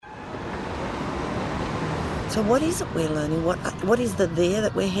So what is it we're learning? What is the there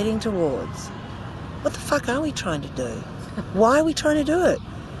that we're heading towards? What the fuck are we trying to do? Why are we trying to do it?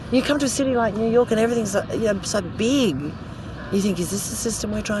 You come to a city like New York and everything's so big. You think, is this the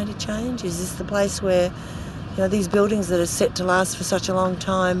system we're trying to change? Is this the place where these buildings that are set to last for such a long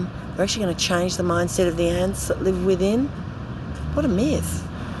time are actually going to change the mindset of the ants that live within? What a myth.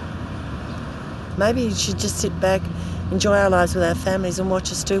 Maybe you should just sit back, enjoy our lives with our families and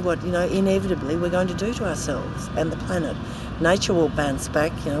watch us do what, inevitably we're going to do to ourselves and the planet. Nature will bounce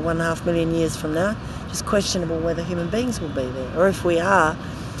back, 1.5 million years from now. Just questionable whether human beings will be there or if we are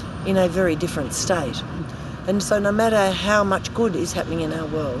in a very different state. And so no matter how much good is happening in our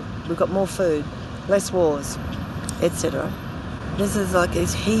world, we've got more food, less wars, etc. This is like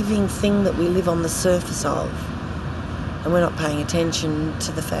this heaving thing that we live on the surface of. And we're not paying attention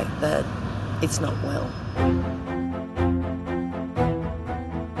to the fact that it's not well.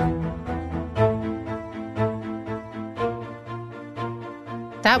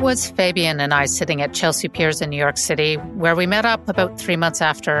 That was Fabian and I sitting at Chelsea Piers in New York City, where we met up about 3 months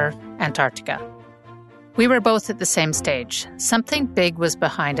after Antarctica. We were both at the same stage. Something big was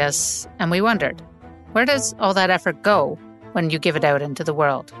behind us, and we wondered, where does all that effort go when you give it out into the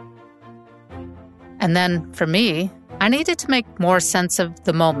world? And then, for me, I needed to make more sense of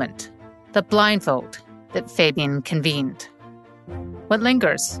the moment, the blindfold that Fabian convened. What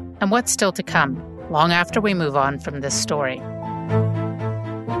lingers, and what's still to come, long after we move on from this story.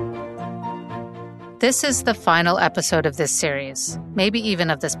 This is the final episode of this series, maybe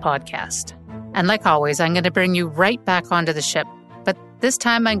even of this podcast. And like always, I'm going to bring you right back onto the ship. But this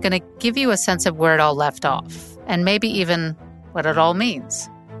time I'm going to give you a sense of where it all left off, and maybe even what it all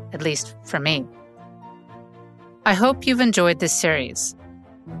means, at least for me. I hope you've enjoyed this series.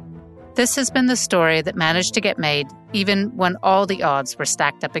 This has been the story that managed to get made even when all the odds were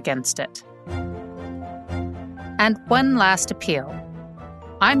stacked up against it. And one last appeal.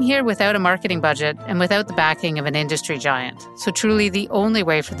 I'm here without a marketing budget and without the backing of an industry giant. So truly the only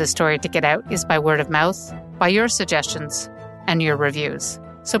way for the story to get out is by word of mouth, by your suggestions, and your reviews.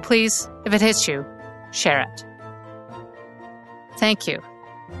 So please, if it hits you, share it. Thank you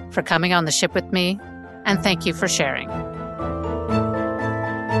for coming on the ship with me, and thank you for sharing.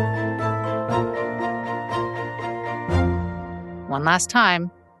 One last time,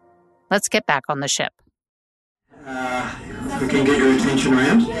 let's get back on the ship. We can get your attention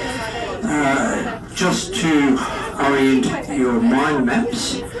around. Just to orient your mind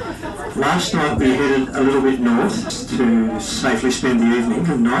maps, last night we headed a little bit north to safely spend the evening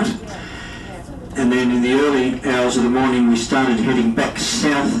and night. And then in the early hours of the morning we started heading back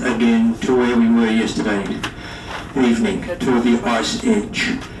south again to where we were yesterday evening, toward the ice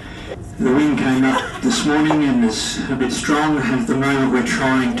edge. The wind came up this morning and is a bit strong. At the moment we're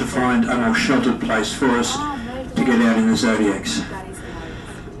trying to find a more sheltered place for us to get out in the Zodiacs.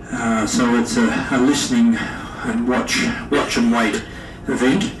 So it's a listening and watch and wait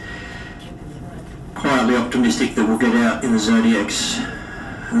event. Quietly optimistic that we'll get out in the Zodiacs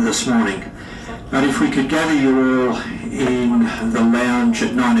this morning. But if we could gather you all in the lounge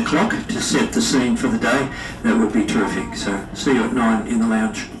at 9 o'clock to set the scene for the day, that would be terrific. So see you at 9 in the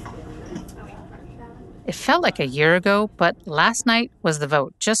lounge. It felt like a year ago, but last night was the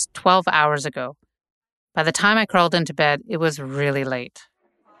vote, just 12 hours ago. By the time I crawled into bed, it was really late.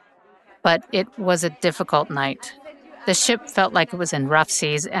 But it was a difficult night. The ship felt like it was in rough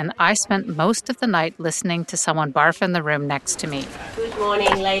seas, and I spent most of the night listening to someone barf in the room next to me. Good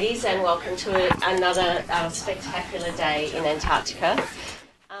morning, ladies, and welcome to another spectacular day in Antarctica.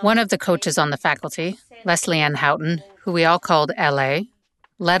 One of the coaches on the faculty, Leslie Ann Houghton, who we all called LA,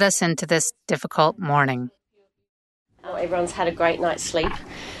 led us into this difficult morning. Everyone's had a great night's sleep.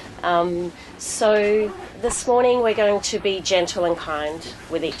 So this morning we're going to be gentle and kind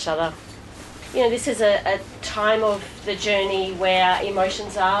with each other. This is a time of the journey where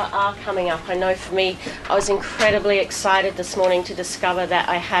emotions are coming up. I know for me, I was incredibly excited this morning to discover that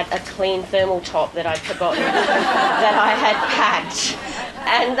I had a clean thermal top that I'd forgotten that I had packed.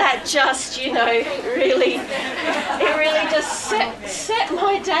 And that just, really just set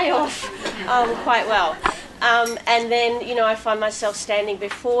my day off quite well. And then, I find myself standing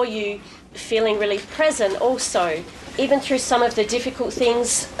before you feeling really present also. Even through some of the difficult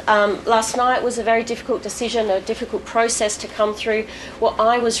things, last night was a very difficult decision, a difficult process to come through. What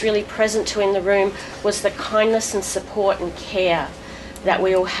I was really present to in the room was the kindness and support and care that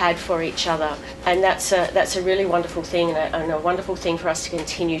we all had for each other. And that's a really wonderful thing and a wonderful thing for us to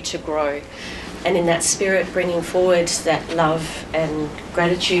continue to grow. And in that spirit, bringing forward that love and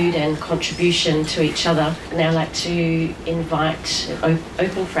gratitude and contribution to each other, I'd now like to invite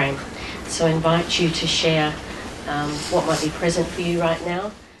Open Frame. So I invite you to share what might be present for you right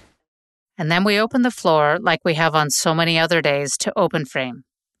now. And then we open the floor like we have on so many other days to open frame,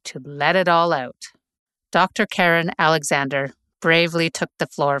 to let it all out. Dr. Karen Alexander bravely took the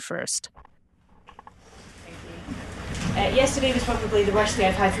floor first. Yesterday was probably the worst day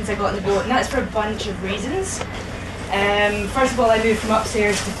I've had since I got on the boat, and that's for a bunch of reasons. First of all, I moved from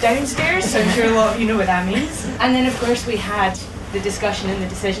upstairs to downstairs, so I'm sure a lot of you know what that means. And then, of course, we had the discussion and the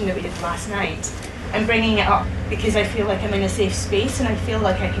decision that we did last night. I'm bringing it up because I feel like I'm in a safe space and I feel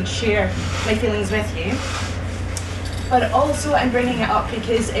like I can share my feelings with you. But also I'm bringing it up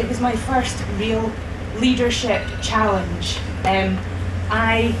because it was my first real leadership challenge.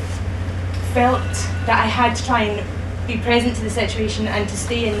 I felt that I had to try and be present to the situation and to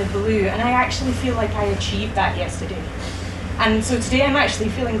stay in the blue, and I actually feel like I achieved that yesterday. And so today I'm actually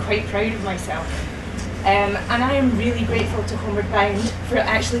feeling quite proud of myself. And I am really grateful to Homeward Bound for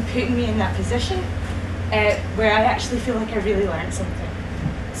actually putting me in that position where I actually feel like I really learned something.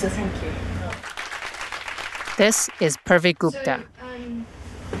 So thank you. This is Purvi Gupta.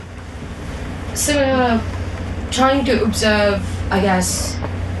 Trying to observe, I guess,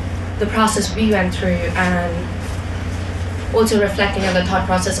 the process we went through and also reflecting on the thought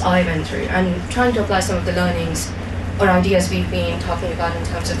process I went through and trying to apply some of the learnings or ideas we've been talking about in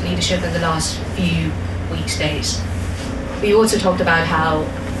terms of leadership in the last few weeks, days. We also talked about how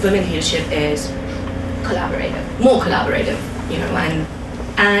women leadership is collaborative, more collaborative,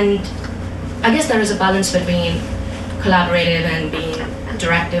 and I guess there is a balance between collaborative and being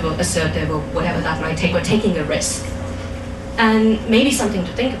directive or assertive or whatever that might take, or taking a risk. And maybe something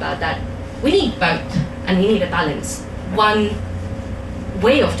to think about, that we need both and we need a balance. One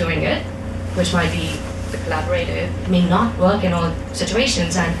way of doing it, which might be the collaborative, may not work in all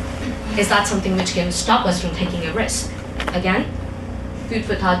situations, and is that something which can stop us from taking a risk? Again, food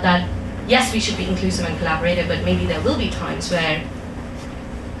for thought that yes, we should be inclusive and collaborative, but maybe there will be times where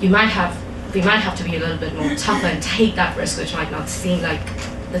we might have to be a little bit more tougher and take that risk, which might not seem like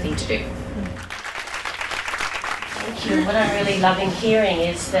the thing to do. Thank you. What I'm really loving hearing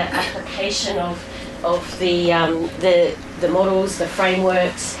is the application of the models, the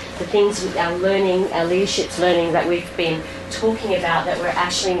frameworks, the things with our learning, our leadership's learning that we've been talking about, that we're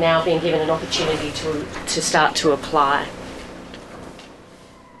actually now being given an opportunity to start to apply.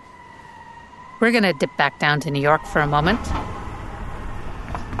 We're going to dip back down to New York for a moment.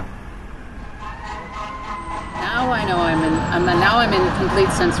 Now I know I'm in complete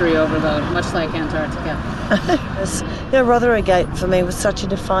sensory overload, much like Antarctica. Rothergate for me was such a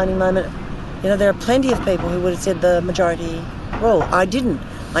defining moment. There are plenty of people who would have said the majority rule. I didn't.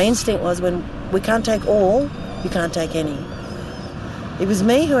 My instinct was, when we can't take all, you can't take any. It was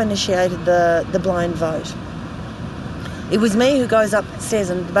me who initiated the blind vote. It was me who goes upstairs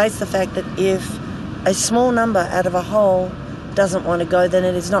and debates the fact that if a small number out of a whole doesn't want to go, then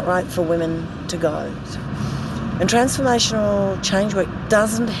it is not right for women to go. And transformational change work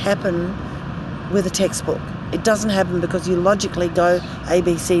doesn't happen with a textbook. It doesn't happen because you logically go A,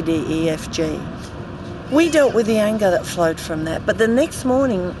 B, C, D, E, F, G. We dealt with the anger that flowed from that, but the next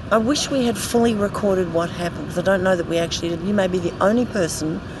morning I wish we had fully recorded what happened, because I don't know that we actually did. You may be the only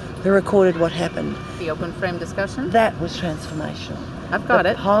person who recorded what happened. The open frame discussion? That was transformational. I've got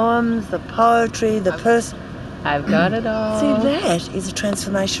it. The poems, the poetry, the person. I've got it all. See, that is a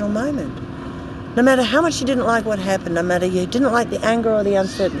transformational moment. No matter how much you didn't like what happened, no matter you didn't like the anger or the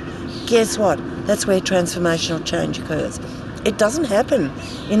uncertainty, guess what? That's where transformational change occurs. It doesn't happen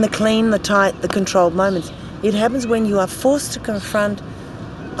in the clean, the tight, the controlled moments. It happens when you are forced to confront,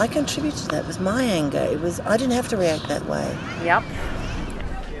 I contributed to that. It was my anger. I didn't have to react that way. Yep.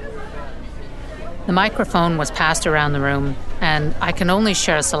 The microphone was passed around the room, and I can only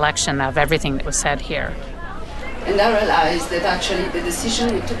share a selection of everything that was said here. And I realized that actually the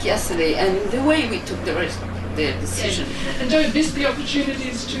decision we took yesterday and the way we took the decision. And don't miss the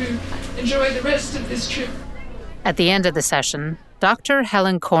opportunities to enjoy the rest of this trip. At the end of the session, Dr.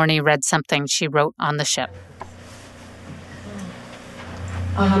 Helen Corney read something she wrote on the ship.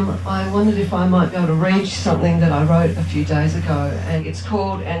 I wondered if I might be able to read something that I wrote a few days ago, and it's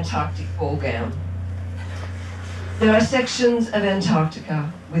called Antarctic Ball Gown. There are sections of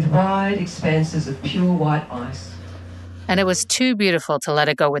Antarctica with wide expanses of pure white ice. And it was too beautiful to let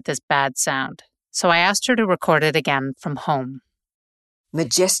it go with this bad sound, so I asked her to record it again from home.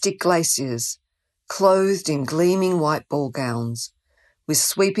 Majestic glaciers, clothed in gleaming white ball gowns, with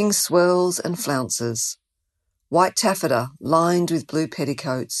sweeping swirls and flounces. White taffeta lined with blue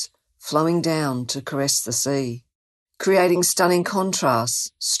petticoats, flowing down to caress the sea, creating stunning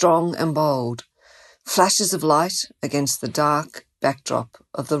contrasts, strong and bold, flashes of light against the dark backdrop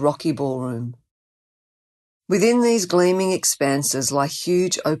of the rocky ballroom. Within these gleaming expanses lie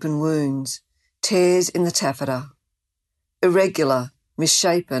huge open wounds, tears in the taffeta. Irregular,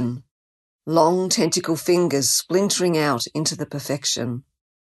 misshapen, long tentacle fingers splintering out into the perfection.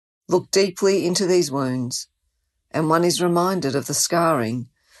 Look deeply into these wounds, and one is reminded of the scarring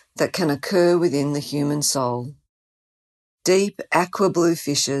that can occur within the human soul. Deep aqua blue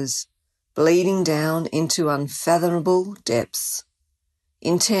fissures, bleeding down into unfathomable depths.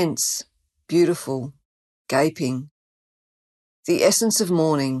 Intense, beautiful, gaping. The essence of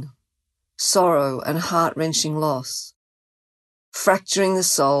mourning, sorrow and heart-wrenching loss. Fracturing the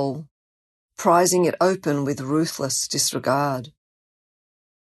soul, prizing it open with ruthless disregard.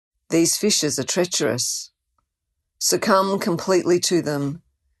 These fissures are treacherous. Succumb completely to them,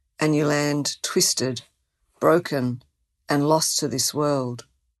 and you land twisted, broken, and lost to this world.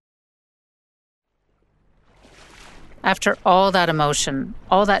 After all that emotion,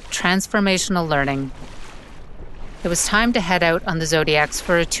 all that transformational learning, it was time to head out on the Zodiacs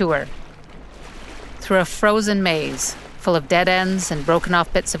for a tour. Through a frozen maze, full of dead ends and broken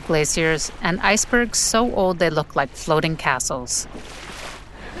off bits of glaciers, and icebergs so old they look like floating castles.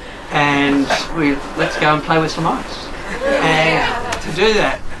 And let's go and play with some ice. And to do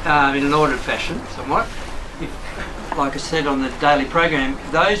that in an ordered fashion, somewhat, like I said on the daily program,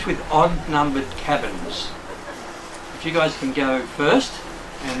 those with odd-numbered cabins, if you guys can go first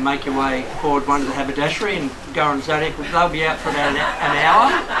and make your way forward one to the haberdashery and go on Zodiac, they'll be out for about an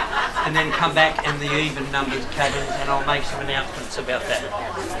hour and then come back in the even-numbered cabins, and I'll make some announcements about that.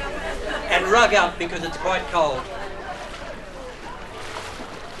 And rug up because it's quite cold.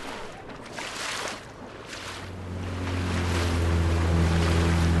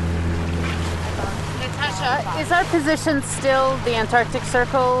 Natasha, is our position still the Antarctic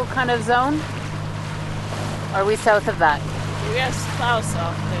Circle kind of zone? Or are we south of that? We are south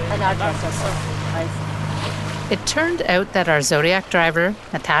of the Antarctic Circle. It turned out that our Zodiac driver,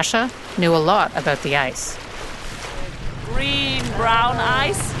 Natasha, knew a lot about the ice. Green, brown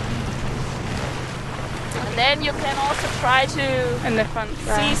ice. And then you can also try to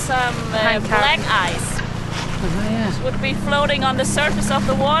see some black ice. Oh, yeah. This would be floating on the surface of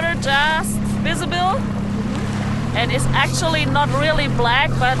the water, just visible. And it's actually not really black,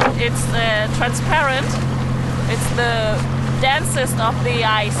 but it's transparent. It's the densest of the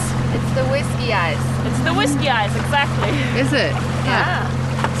ice. It's the whiskey ice. It's the whiskey ice, exactly. Is it? Yeah.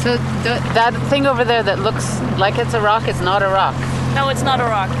 So that thing over there that looks like it's a rock is not a rock? No, it's not a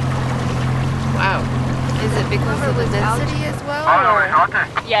rock. Wow. Is it because of the density as well?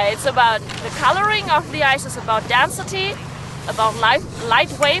 Yeah, it's about the coloring of the ice is about density, about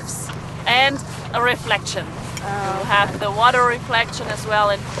light waves, and a reflection. You have the water reflection as well,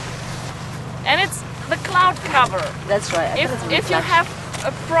 and it's the cloud cover. That's right. If you have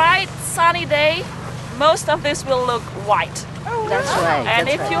a bright sunny day, most of this will look white. That's right. And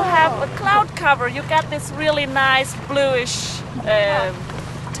if you have a cloud cover, you get this really nice bluish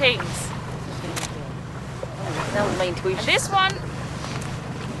tints. That was my intuition. And this one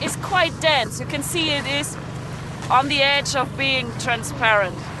is quite dense. You can see it is on the edge of being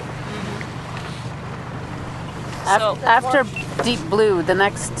transparent. So after deep blue, the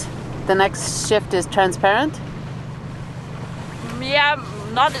next shift is transparent? Yeah,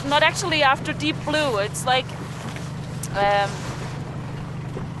 not actually after deep blue. It's like,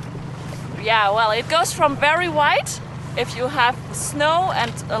 it goes from very white. If you have snow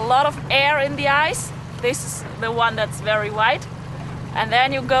and a lot of air in the ice, this is the one that's very white. And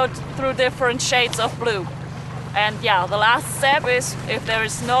then you go through different shades of blue. And yeah, the last step is if there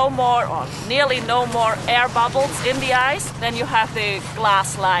is no more or nearly no more air bubbles in the ice, then you have the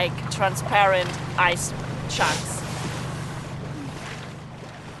glass-like transparent ice chunks.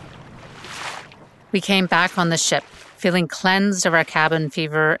 We came back on the ship, feeling cleansed of our cabin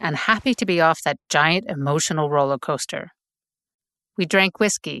fever and happy to be off that giant emotional roller coaster. We drank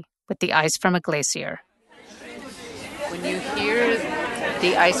whiskey with the ice from a glacier. When you hear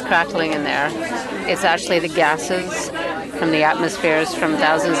the ice crackling in there, it's actually the gases from the atmospheres from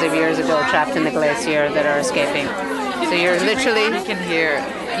thousands of years ago trapped in the glacier that are escaping. So you're literally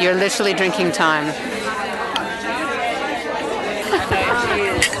drinking time.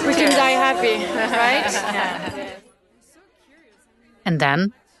 We can die happy, right? And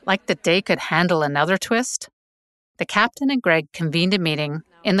then, like the day could handle another twist, the captain and Greg convened a meeting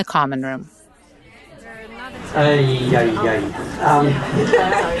in the common room.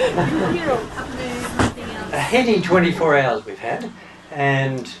 A heady 24 hours we've had,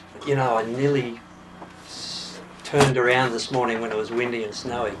 and I nearly turned around this morning when it was windy and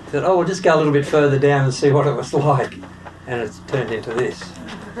snowy. Thought, we'll just go a little bit further down and see what it was like. and it's turned into this,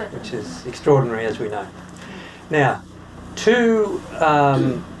 which is extraordinary, as we know. Now, two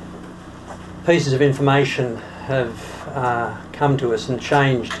pieces of information have come to us and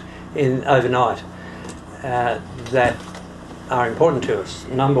changed overnight that are important to us.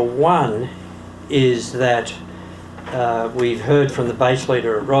 Number one is that we've heard from the base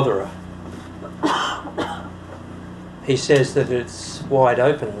leader at Rothera. He says that it's wide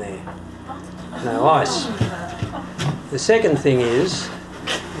open there, no ice. The second thing is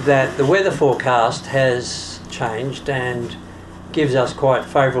that the weather forecast has changed and gives us quite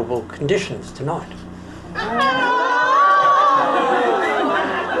favourable conditions tonight.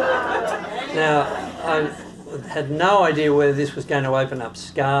 Now, I had no idea whether this was going to open up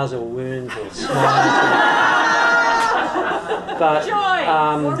scars or wounds or smiles. But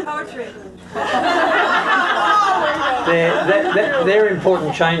they're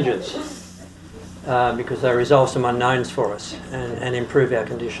important changes because they resolve some unknowns for us and improve our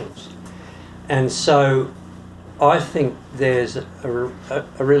conditions. And so I think there's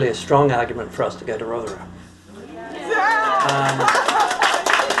really a strong argument for us to go to Rothera. And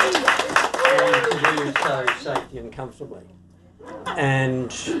to do so safely and comfortably. And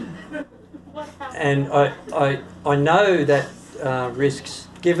I know that risks,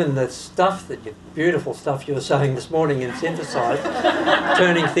 given the stuff beautiful stuff you were saying this morning in Synthesize,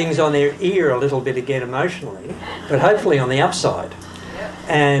 turning things on their ear a little bit again emotionally, but hopefully on the upside.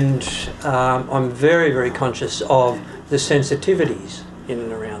 And I'm very, very conscious of the sensitivities in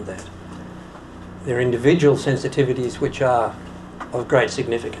and around that. There are individual sensitivities which are of great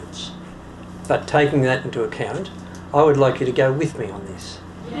significance. But taking that into account, I would like you to go with me on this.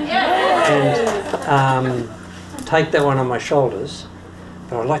 And take that one on my shoulders,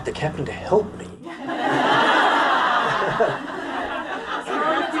 but I'd like the captain to help me.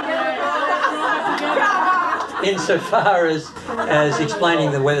 Insofar as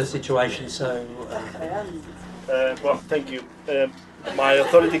explaining the weather situation, so... well, thank you. My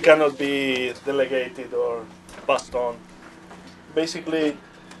authority cannot be delegated or passed on. Basically,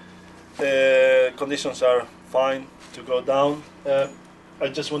 the conditions are fine to go down. I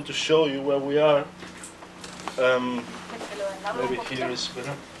just want to show you where we are. Maybe here is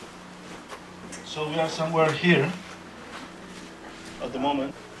better. So we are somewhere here at the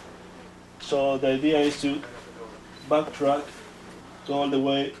moment. So the idea is to backtrack, go all the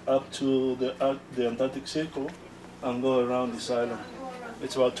way up to the Antarctic Circle and go around this island.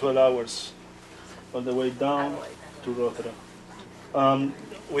 It's about 12 hours on the way down to Rothera.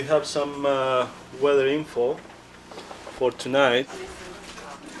 We have some weather info for tonight,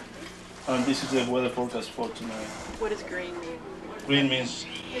 and this is the weather forecast for tonight. What does green mean? Green means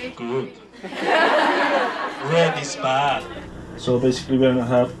good. Red is bad. So basically we're going to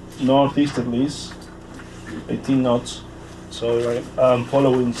have northeasterlies, 18 knots, so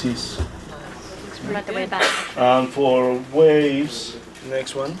following seas. We're on the way back. And for waves,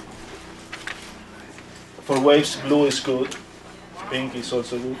 next one. For waves, blue is good, pink is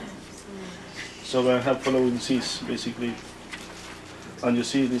also good. So we're going to have following seas, basically. And you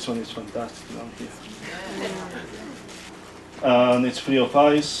see this one is fantastic down here. And it's free of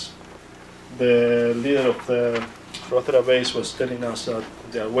ice. The leader of the Rothera base was telling us that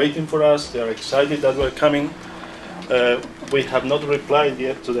they are waiting for us, they are excited that we're coming. We have not replied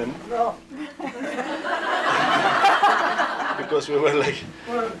yet to them. No. Because we were like,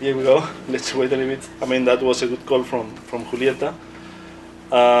 here we go, let's wait a little bit. I mean, that was a good call from Julieta.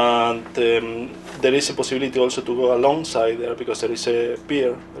 And there is a possibility also to go alongside there because there is a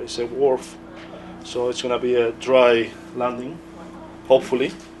pier, there is a wharf. So it's going to be a dry landing,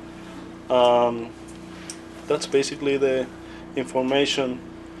 hopefully. That's basically the information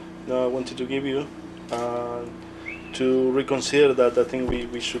that I wanted to give you. To reconsider that, I think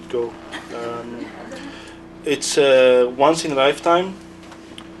we should go. It's once in a lifetime,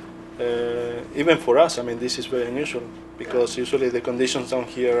 even for us. I mean, this is very unusual because usually the conditions down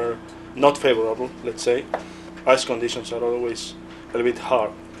here are not favorable, let's say. Ice conditions are always a little bit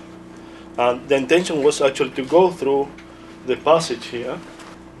hard. And the intention was actually to go through the passage here,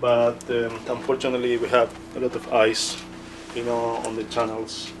 but unfortunately we have a lot of ice, on the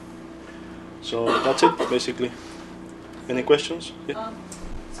channels. So that's it, basically. Any questions? Yeah.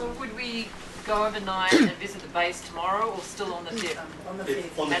 So would we go overnight and visit the base tomorrow, or still on the 5th? On the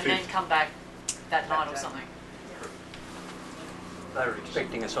 5th. And then come back that night or something? They were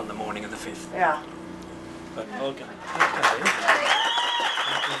expecting us on the morning of the 5th. Yeah. But, okay.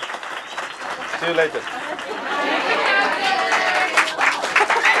 See you later.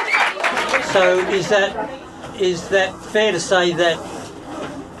 So is that fair to say that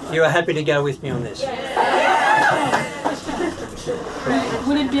you are happy to go with me on this?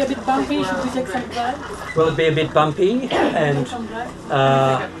 Will it be a bit bumpy? Should we take some drive? Will it be a bit bumpy? And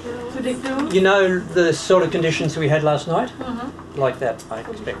you know the sort of conditions we had last night? Like that, I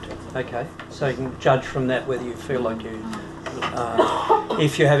expect. Okay, so you can judge from that whether you feel like you...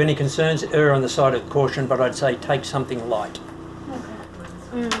 if you have any concerns, err on the side of caution, but I'd say take something light.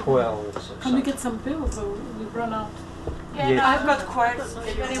 Quells. Can we get some pills or we've run out? Yeah, Yes. no, I've got quotes.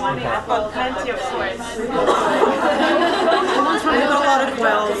 If anyone needs, I've got plenty of quotes. We've got a lot of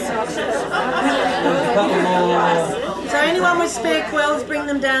quells. So anyone with spare quells, bring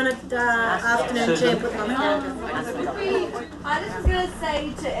them down at afternoon tea and put them on the counter. I just was going to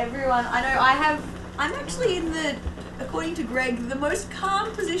say to everyone, I know I'm actually in the, according to Greg, the most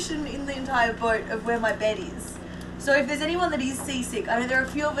calm position in the entire boat of where my bed is. So if there's anyone that is seasick, I know there are a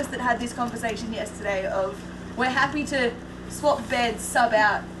few of us that had this conversation yesterday of we're happy to swap beds, sub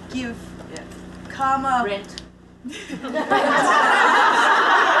out, give calmer... Rent. But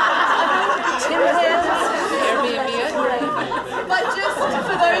just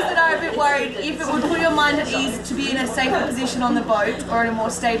for those that are a bit worried, if it would put your mind at ease to be in a safer position on the boat or in a more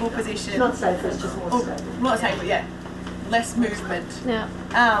stable position. Not safer, it's just more stable. Not safer, yeah. Less movement. Yeah.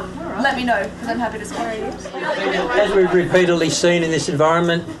 Let me know, because I'm happy to swap. As we've repeatedly seen in this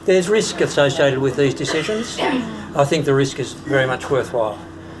environment, there's risk associated with these decisions. I think the risk is very much worthwhile.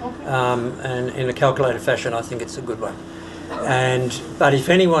 And in a calculated fashion, I think it's a good one. But if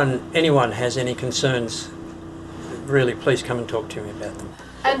anyone has any concerns, really please come and talk to me about them.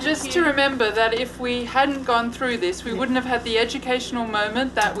 And just to remember that if we hadn't gone through this, we wouldn't have had the educational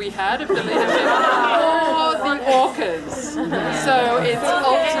moment that we had of the leadership or the orcas. So it's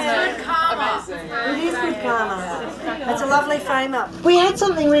ultimate amazing. It is good karma. It's a lovely frame up. We had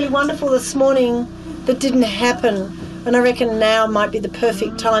something really wonderful this morning that didn't happen, and I reckon now might be the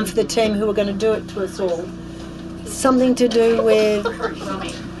perfect time for the team who are going to do it to us all. Something to do with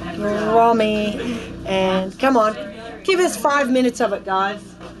Romy and come on, give us 5 minutes of it, guys.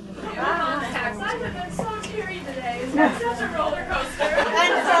 And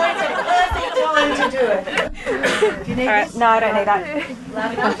so it's a perfect time to do it. Do you need this? No, I don't need that.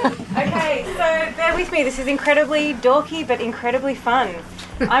 Okay, so bear with me. This is incredibly dorky but incredibly fun.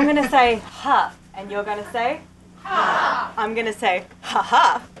 I'm going to say ha, and you're going to say ha. I'm going to say ha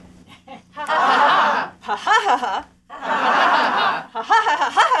ha. Ha ha ha ha. Ha ha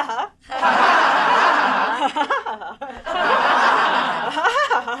ha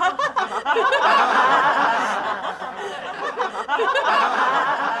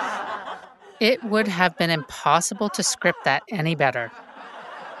It would have been impossible to script that any better.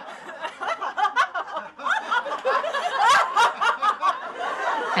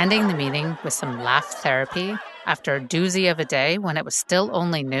 Ending the meeting with some laugh therapy after a doozy of a day when it was still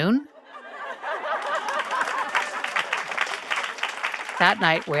only noon. That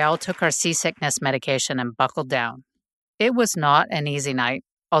night, we all took our seasickness medication and buckled down. It was not an easy night,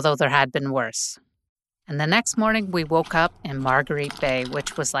 although there had been worse. And the next morning, we woke up in Marguerite Bay,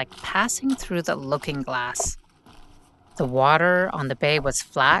 which was like passing through the looking glass. The water on the bay was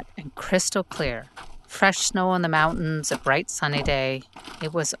flat and crystal clear. Fresh snow on the mountains, a bright sunny day.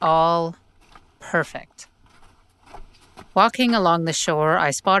 It was all perfect. Walking along the shore,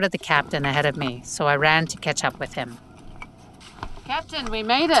 I spotted the captain ahead of me, so I ran to catch up with him. Captain, we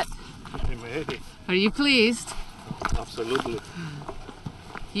made it. We made it. Are you pleased? Absolutely.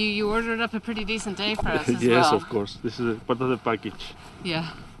 You ordered up a pretty decent day for us as Yes, well. of course. This is part of the package.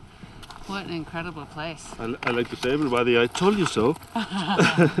 Yeah. What an incredible place. I like to say, everybody, I told you so.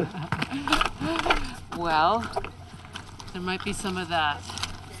 Well, there might be some of that.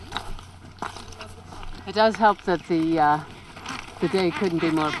 It does help that the day couldn't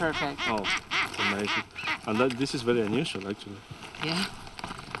be more perfect. Oh, it's amazing. And this is very unusual, actually. Yeah.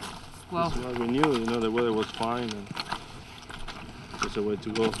 Well, This is what we knew, the weather was fine and there's a way to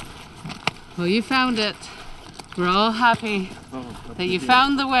go. well, you found it. We're all happy that you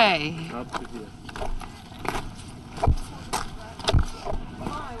found the way. Happy here.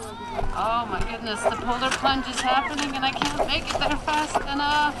 Oh my goodness, the polar plunge is happening and I can't make it there fast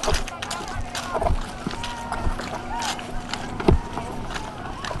enough.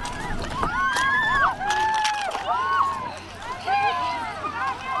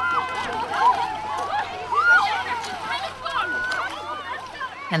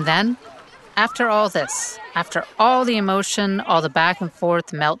 And then, after all this, after all the emotion, all the back and forth,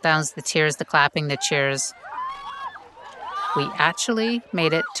 the meltdowns, the tears, the clapping, the cheers, we actually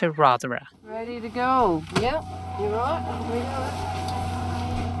made it to Rothera. Ready to go. Yep, you're right. We do it.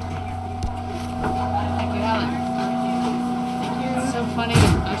 Thank you, Helen. Thank you. It's so funny to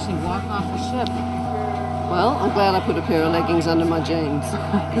actually walk off the ship. Well, I'm glad I put a pair of leggings under my jeans,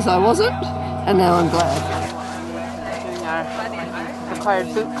 because I wasn't, and now I'm glad. Doing our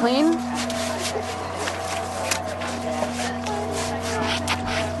required boot clean.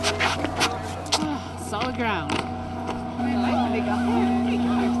 Solid ground.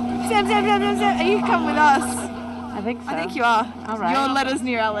 Sam, are you coming with us? I think so. I think you are. All right. Your letter's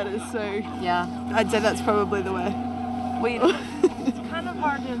near our letters, so yeah, I'd say that's probably the way. It's kind of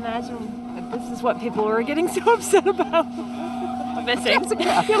hard to imagine that this is what people were getting so upset about. Missing.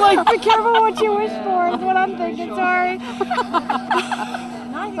 You're like, be careful what you wish for, is what I'm thinking, sorry.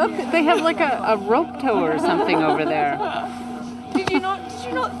 Look, they have like a rope tow or something over there. Did you not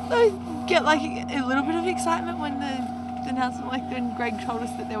get like a little bit of excitement when the announcement, like when Greg told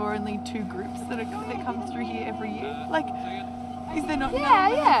us that there were only 2 groups that come through here every year? Like, is there not?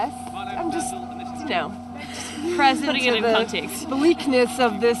 Yes. I'm just, present Putting to it in the context. bleakness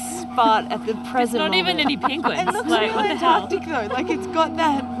of this spot at the present Not even moment. any penguins. It looks Like, really what the hell? Antarctic though. Like it's got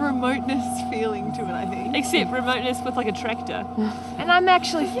that remoteness feeling to it, I think. Except remoteness with like a tractor. And I'm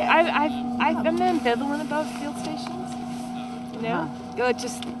actually, I'm ambivalent about field stations. You know, like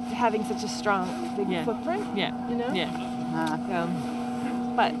just having such a strong, big footprint. Yeah. You know. Yeah.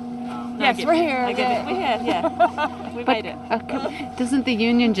 But No, yes, we're here. I get it. We're here. Yeah. We made it. Doesn't the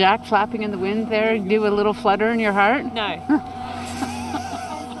Union Jack flapping in the wind there do a little flutter in your heart? No.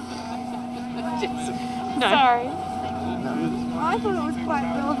 No. Sorry. I thought it was quite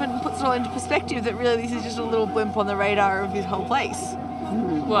relevant and puts it all into perspective that really this is just a little blimp on the radar of this whole place.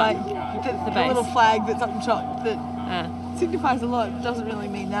 What? Like the base? little flag that's up top that signifies a lot doesn't really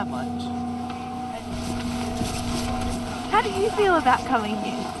mean that much. How do you feel about coming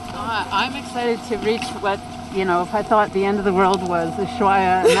here? I'm excited to reach what, if I thought the end of the world was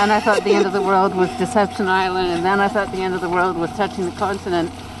Ushuaia, and then I thought the end of the world was Deception Island, and then I thought the end of the world was touching the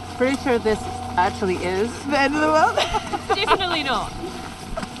continent. Pretty sure this actually is the end of the world. Definitely not.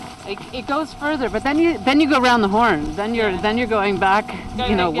 It goes further, but then you go around the horn. Then you're going back,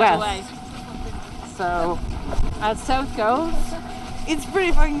 west. So as south goes, it's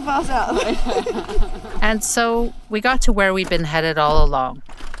pretty fucking far south. And so we got to where we'd been headed all along.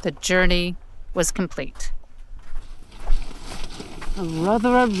 The journey was complete. The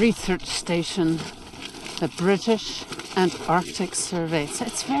Rothera Research Station, the British Antarctic Survey.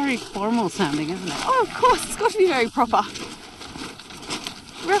 It's very formal sounding, isn't it? Oh, of course, it's got to be very proper.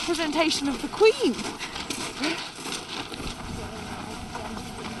 Representation of the Queen.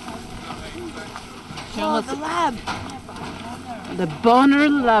 Oh, the lab. The Bonner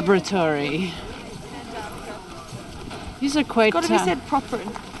Laboratory. These are quite... Got to be said proper.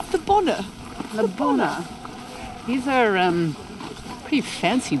 The Bonner. The Bonner. These are pretty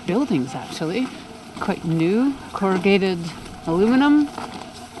fancy buildings, actually. Quite new, corrugated aluminum.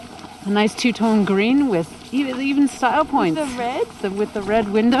 A nice two-tone green with even style points. With the red? With the red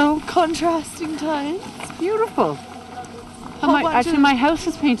window. Contrasting tones. It's beautiful. Actually, my house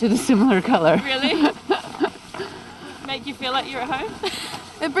is painted a similar color. Really? Make you feel like you're at home?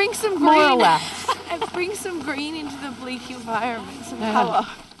 It brings some green. More or less. It brings some green into the bleak environment, some colour.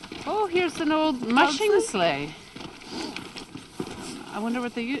 Oh, here's an old mushing sleigh. I wonder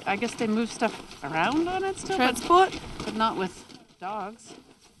what they use. I guess they move stuff around on it still. Transport? But not with dogs.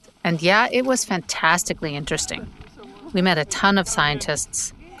 And yeah, it was fantastically interesting. We met a ton of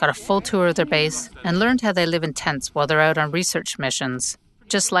scientists, got a full tour of their base, and learned how they live in tents while they're out on research missions,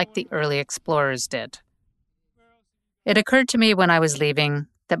 just like the early explorers did. It occurred to me when I was leaving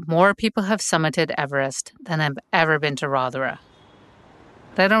that more people have summited Everest than have ever been to Rothera.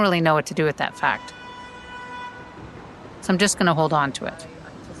 But I don't really know what to do with that fact. So I'm just going to hold on to it.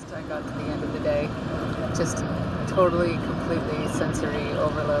 I got to the end of the day, just totally, completely sensory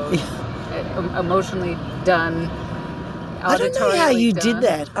overload, emotionally done, I don't know how you done. did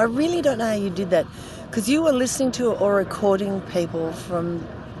that. I really don't know how you did that. Because you were listening to or recording people from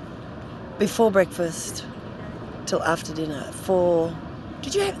before breakfast till after dinner.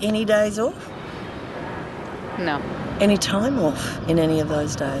 Did you have any days off? No. Any time off in any of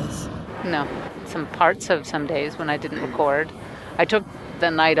those days? No. Some parts of some days when I didn't record. I took the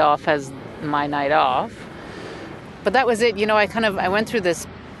night off as my night off. But that was it. I went through this.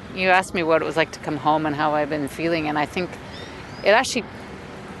 You asked me what it was like to come home and how I've been feeling. And I think it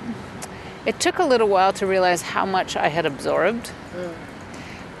took a little while to realize how much I had absorbed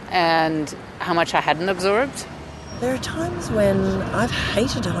and how much I hadn't absorbed. There are times when I've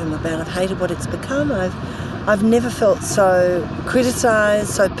hated Homebound. I've hated what it's become. I've never felt so criticised,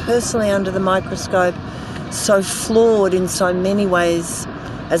 so personally under the microscope, so flawed in so many ways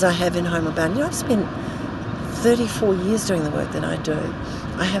as I have in Homebound. I've spent 34 years doing the work that I do.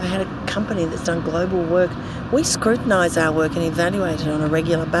 I have had a company that's done global work. We scrutinise our work and evaluate it on a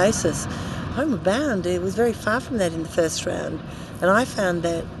regular basis. Homeward Bound, it was very far from that in the first round. And I found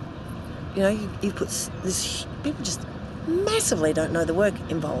that, you know, you put this, people just massively don't know the work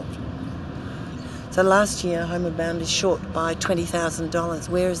involved. So last year, Homeward Bound is short by $20,000.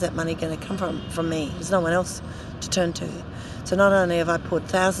 Where is that money going to come from? From me. There's no one else to turn to. So not only have I put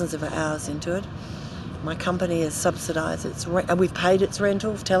thousands of hours into it, my company has subsidised its rent. We've paid its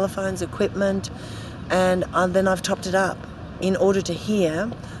rental, telephones, equipment, and then I've topped it up in order to hear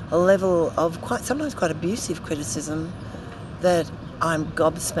a level of sometimes quite abusive criticism that I'm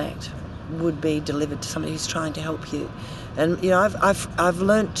gobsmacked would be delivered to somebody who's trying to help you. And you know, I've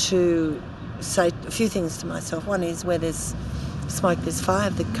learnt to say a few things to myself. One is, where there's smoke, there's fire.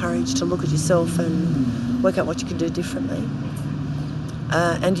 Have the courage to look at yourself and work out what you can do differently.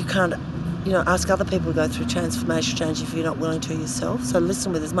 And you can't, you know, ask other people to go through transformation change if you're not willing to yourself. So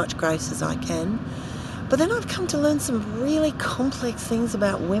listen with as much grace as I can. But then I've come to learn some really complex things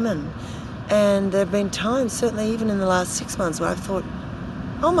about women. And there have been times, certainly even in the last 6 months, where I've thought,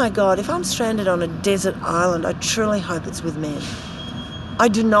 oh my God, if I'm stranded on a desert island, I truly hope it's with men. I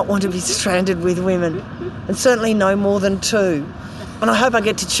do not want to be stranded with women, and certainly no more than 2. And I hope I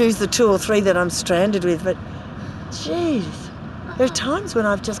get to choose the 2 or 3 that I'm stranded with. But, geez, there are times when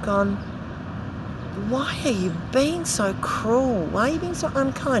I've just gone, why are you being so cruel? Why are you being so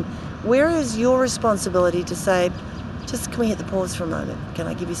unkind? Where is your responsibility to say, just can we hit the pause for a moment? Can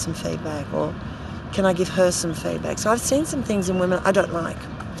I give you some feedback? Or can I give her some feedback? So I've seen some things in women I don't like.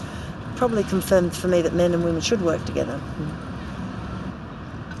 Probably confirmed for me that men and women should work together.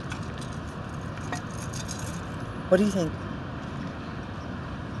 What do you think?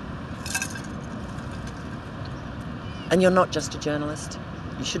 And you're not just a journalist.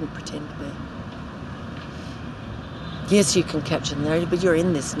 You shouldn't pretend to be. Yes, you can capture the narrative, but you're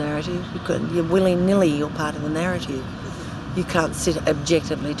in this narrative. You're willy-nilly, you're part of the narrative. You can't sit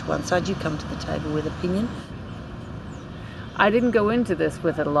objectively to one side. You come to the table with opinion. I didn't go into this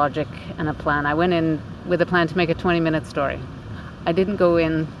with a logic and a plan. I went in with a plan to make a 20-minute story. I didn't go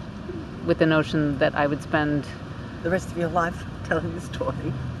in with the notion that I would spend the rest of your life telling the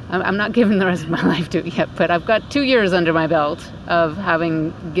story. I'm not giving the rest of my life to it yet, but I've got 2 years under my belt of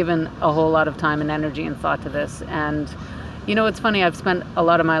having given a whole lot of time and energy and thought to this. And, you know, it's funny, I've spent a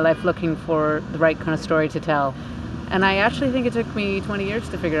lot of my life looking for the right kind of story to tell. And I actually think it took me 20 years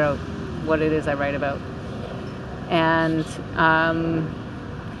to figure out what it is I write about. And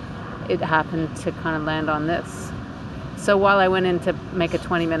it happened to kind of land on this. So while I went in to make a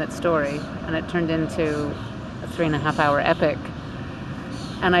 20-minute story, and it turned into a 3.5-hour epic,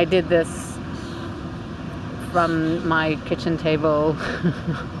 and I did this from my kitchen table,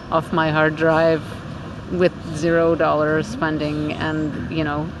 off my hard drive, with $0 funding and, you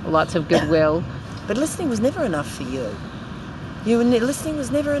know, lots of goodwill. But listening was never enough for you. Listening was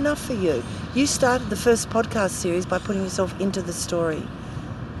never enough for you. You started the first podcast series by putting yourself into the story.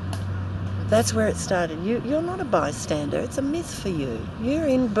 That's where it started. You're not a bystander. It's a myth for you. You're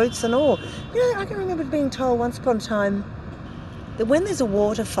in boots and all. You know, I can remember being told once upon a time that when there's a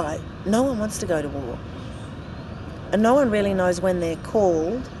war to fight, no one wants to go to war. And no one really knows when they're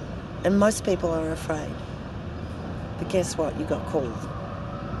called, and most people are afraid. But guess what? You got called.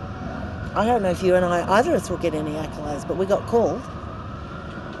 I don't know if you and I, either of us will get any accolades, but we got called.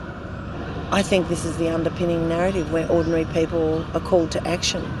 I think this is the underpinning narrative where ordinary people are called to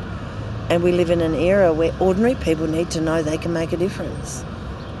action. And we live in an era where ordinary people need to know they can make a difference.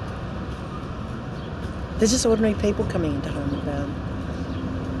 They're just ordinary people coming into Homeward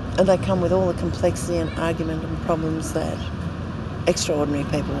Bound. And they come with all the complexity and argument and problems that extraordinary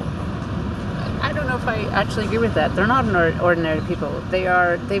people. I don't know if I actually agree with that. They're not ordinary people.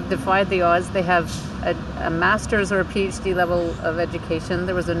 They've defied the odds. They have a master's or a PhD level of education.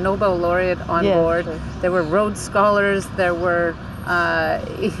 There was a Nobel laureate on board. Sure. There were Rhodes Scholars. There were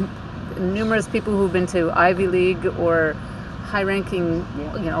numerous people who've been to Ivy League or high-ranking,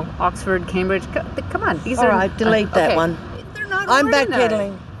 you know, Oxford, Cambridge. Come on, these all are... All right, delete that one. They're not I'm ordinary.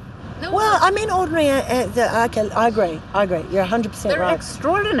 backpedaling. No, well, I mean ordinary, okay, I agree. You're 100% They're right.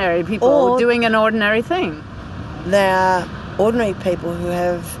 extraordinary people doing an ordinary thing. They're ordinary people who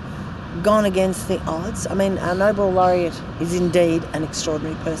have gone against the odds. I mean, our Nobel laureate is indeed an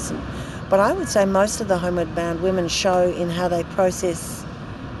extraordinary person. But I would say most of the Homeward Bound women show in how they process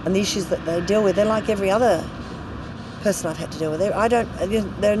and the issues that they deal with. They're like every other person I've had to deal with.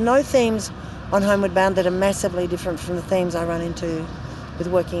 There are no themes on Homeward Bound that are massively different from the themes I run into with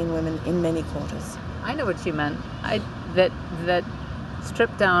working in women in many quarters. I know what you meant. That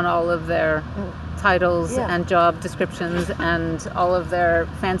stripped down all of their titles and job descriptions and all of their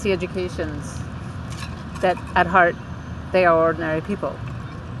fancy educations, that at heart they are ordinary people.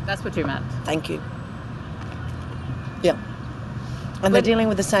 That's what you meant. Thank you. Yeah. And they're dealing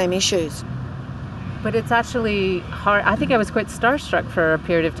with the same issues. But it's actually hard. I think I was quite starstruck for a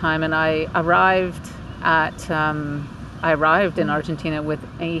period of time, and I arrived in Argentina with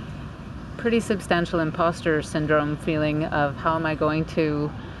a pretty substantial imposter syndrome feeling of how am I going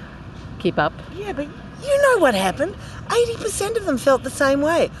to keep up. Yeah, but you know what happened. 80% of them felt the same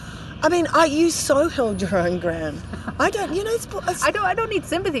way. I mean, you so held your own ground. I don't, you know, I don't need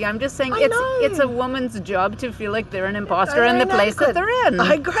sympathy. I'm just saying it's a woman's job to feel like they're an imposter in the place that they're in.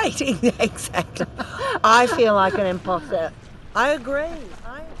 I agree. Exactly. I feel like an imposter. I agree.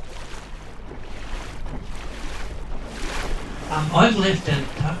 I've left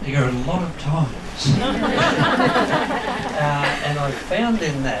Antarctica a lot of times. And I've found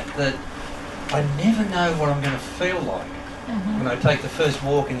in that I never know what I'm going to feel like when I take the first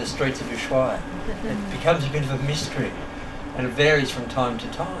walk in the streets of Ushuaia. It becomes a bit of a mystery, and it varies from time to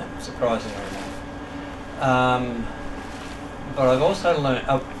time, surprisingly enough. But I've also learned,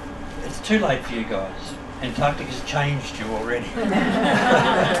 it's too late for you guys. Antarctica's changed you already.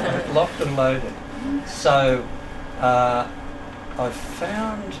 Locked and loaded. So I've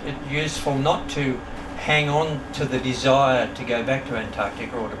found it useful not to hang on to the desire to go back to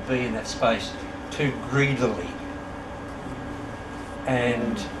Antarctica or to be in that space too greedily.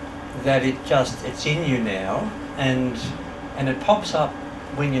 And that it's in you now, and it pops up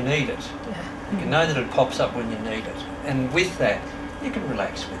when you need it. You can know that it pops up when you need it. And with that, you can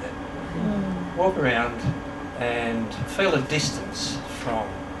relax with it. Walk around and feel a distance from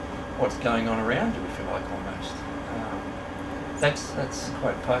what's going on around you, if you like, almost. That's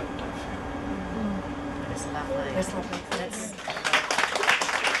quite potent, I feel. That's lovely. That's lovely.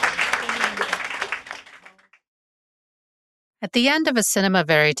 At the end of a cinema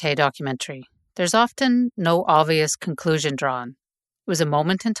verite documentary, there's often no obvious conclusion drawn. It was a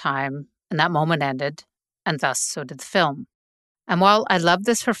moment in time, and that moment ended, and thus so did the film. And while I love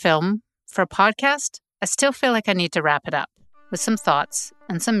this for film, for a podcast, I still feel like I need to wrap it up with some thoughts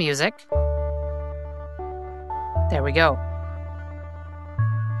and some music. There we go.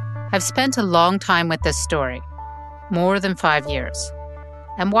 I've spent a long time with this story, more than 5 years.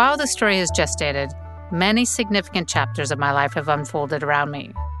 And while the story has gestated, many significant chapters of my life have unfolded around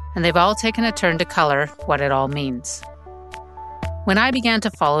me, and they've all taken a turn to color what it all means. When I began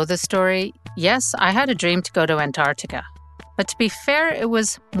to follow the story, yes, I had a dream to go to Antarctica. But to be fair, it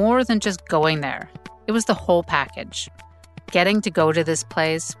was more than just going there. It was the whole package. Getting to go to this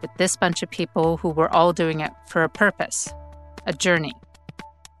place with this bunch of people who were all doing it for a purpose, a journey.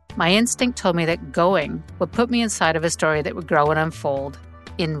 My instinct told me that going would put me inside of a story that would grow and unfold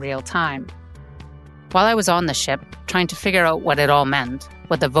in real time. While I was on the ship, trying to figure out what it all meant,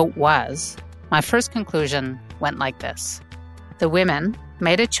 what the vote was, my first conclusion went like this. The women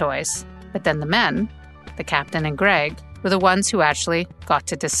made a choice, but then the men, the captain and Greg, were the ones who actually got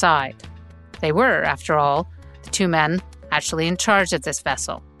to decide. They were, after all, the two men actually in charge of this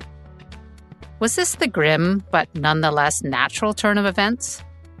vessel. Was this the grim but nonetheless natural turn of events?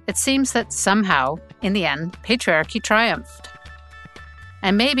 It seems that somehow, in the end, patriarchy triumphed.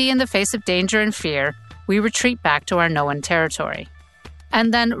 And maybe in the face of danger and fear, we retreat back to our known territory.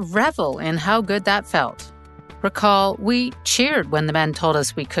 And then revel in how good that felt. Recall, we cheered when the men told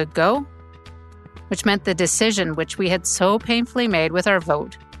us we could go, which meant the decision which we had so painfully made with our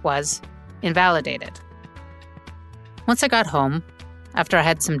vote was invalidated. Once I got home, after I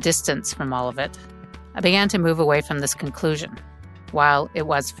had some distance from all of it, I began to move away from this conclusion. While it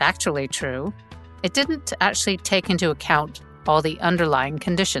was factually true, it didn't actually take into account all the underlying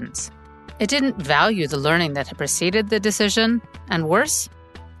conditions. It didn't value the learning that had preceded the decision, and worse,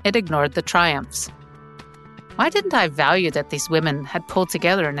 it ignored the triumphs. Why didn't I value that these women had pulled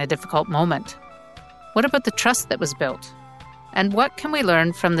together in a difficult moment? What about the trust that was built? And what can we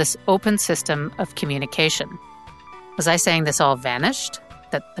learn from this open system of communication? Was I saying this all vanished?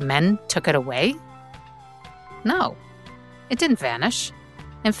 That the men took it away? No, it didn't vanish.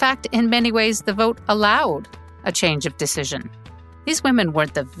 In fact, in many ways, the vote allowed a change of decision. These women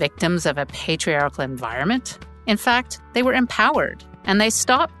weren't the victims of a patriarchal environment. In fact, they were empowered, and they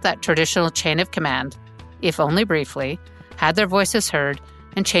stopped that traditional chain of command, if only briefly, had their voices heard,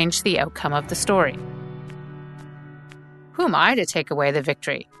 and changed the outcome of the story. Who am I to take away the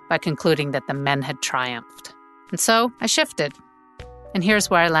victory by concluding that the men had triumphed? And so I shifted. And here's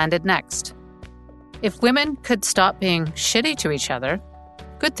where I landed next. If women could stop being shitty to each other,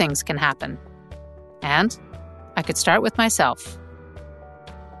 good things can happen. And I could start with myself.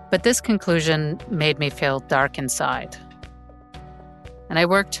 But this conclusion made me feel dark inside. And I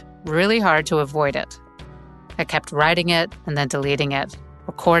worked really hard to avoid it. I kept writing it and then deleting it,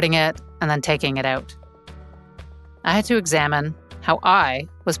 recording it and then taking it out. I had to examine how I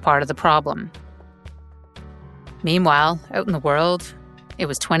was part of the problem. Meanwhile, out in the world, it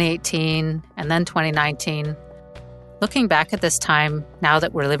was 2018 and then 2019. Looking back at this time, now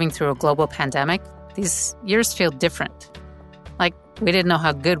that we're living through a global pandemic, these years feel different. Like we didn't know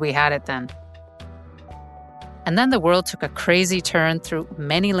how good we had it then. And then the world took a crazy turn through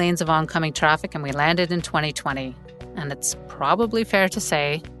many lanes of oncoming traffic and we landed in 2020. And it's probably fair to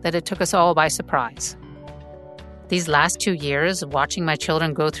say that it took us all by surprise. These last 2 years of watching my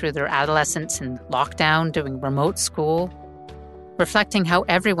children go through their adolescence in lockdown, doing remote school, reflecting how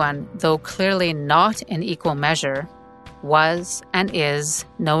everyone, though clearly not in equal measure, was and is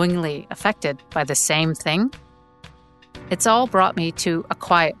knowingly affected by the same thing, it's all brought me to a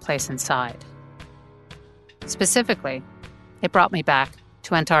quiet place inside. Specifically, it brought me back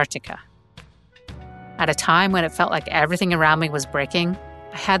to Antarctica. At a time when it felt like everything around me was breaking,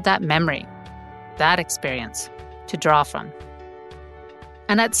 I had that memory, that experience to draw from.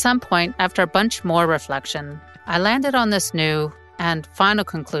 And at some point, after a bunch more reflection, I landed on this new and final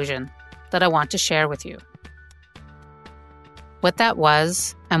conclusion that I want to share with you. What that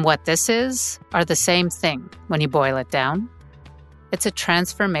was and what this is are the same thing when you boil it down. It's a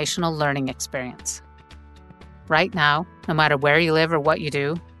transformational learning experience. Right now, no matter where you live or what you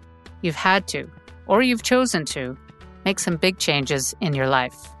do, you've had to, or you've chosen to, make some big changes in your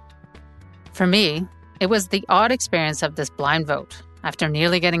life. For me, it was the odd experience of this blind vote after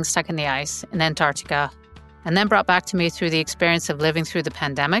nearly getting stuck in the ice in Antarctica and then brought back to me through the experience of living through the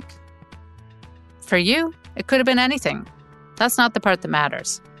pandemic. For you, it could have been anything. That's not the part that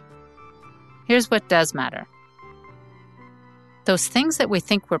matters. Here's what does matter. Those things that we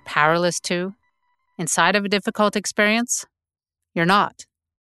think we're powerless to, inside of a difficult experience, you're not.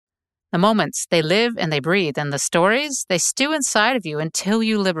 The moments, they live and they breathe, and the stories, they stew inside of you until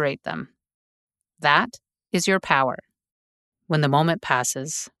you liberate them. That is your power. When the moment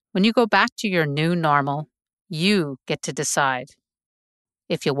passes, when you go back to your new normal, you get to decide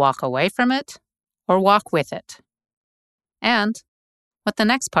if you walk away from it or walk with it. And what the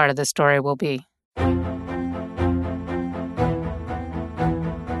next part of the story will be.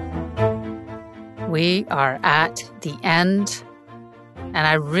 We are at the end, and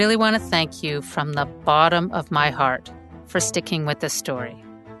I really want to thank you from the bottom of my heart for sticking with this story.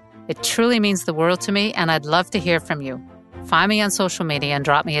 It truly means the world to me, and I'd love to hear from you. Find me on social media and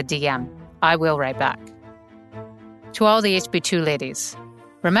drop me a DM. I will write back. To all the HB2 ladies,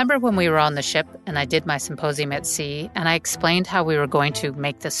 remember when we were on the ship and I did my symposium at sea and I explained how we were going to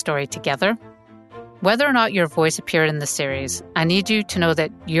make this story together? Whether or not your voice appeared in the series, I need you to know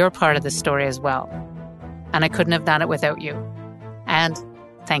that you're part of the story as well. And I couldn't have done it without you. And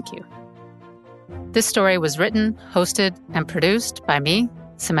thank you. This story was written, hosted, and produced by me,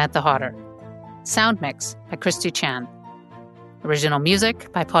 Samantha Hodder. Sound mix by Christy Chan. Original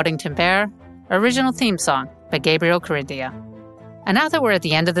music by Poddington Bear. Original theme song by Gabriel Corinthia. And now that we're at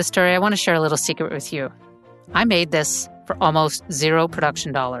the end of the story, I want to share a little secret with you. I made this for almost $0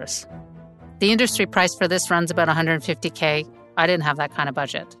 production dollars. The industry price for this runs about $150K. I didn't have that kind of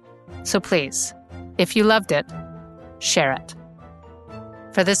budget. So please, if you loved it, share it.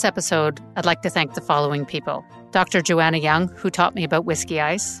 For this episode, I'd like to thank the following people. Dr. Joanna Young, who taught me about whiskey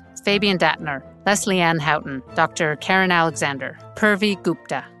ice, Fabian Datner, Leslie Ann Houghton, Dr. Karen Alexander, Purvi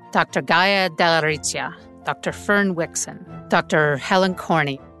Gupta, Dr. Gaia Dell'Aricia, Dr. Fern Wixon, Dr. Helen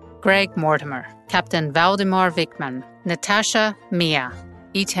Corney, Greg Mortimer, Captain Valdemar Vickman, Natasha Mia,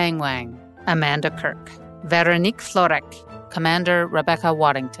 Yitang Wang, Amanda Kirk, Veronique Florek, Commander Rebecca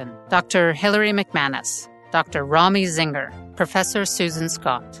Waddington, Dr. Hilary McManus, Dr. Rami Zinger, Professor Susan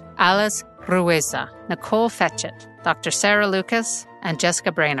Scott, Alice Rueza, Nicole Fetchett, Dr. Sarah Lucas, and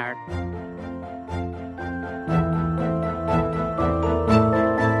Jessica Brainard.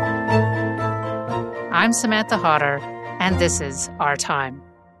 I'm Samantha Hodder, and this is Our Time.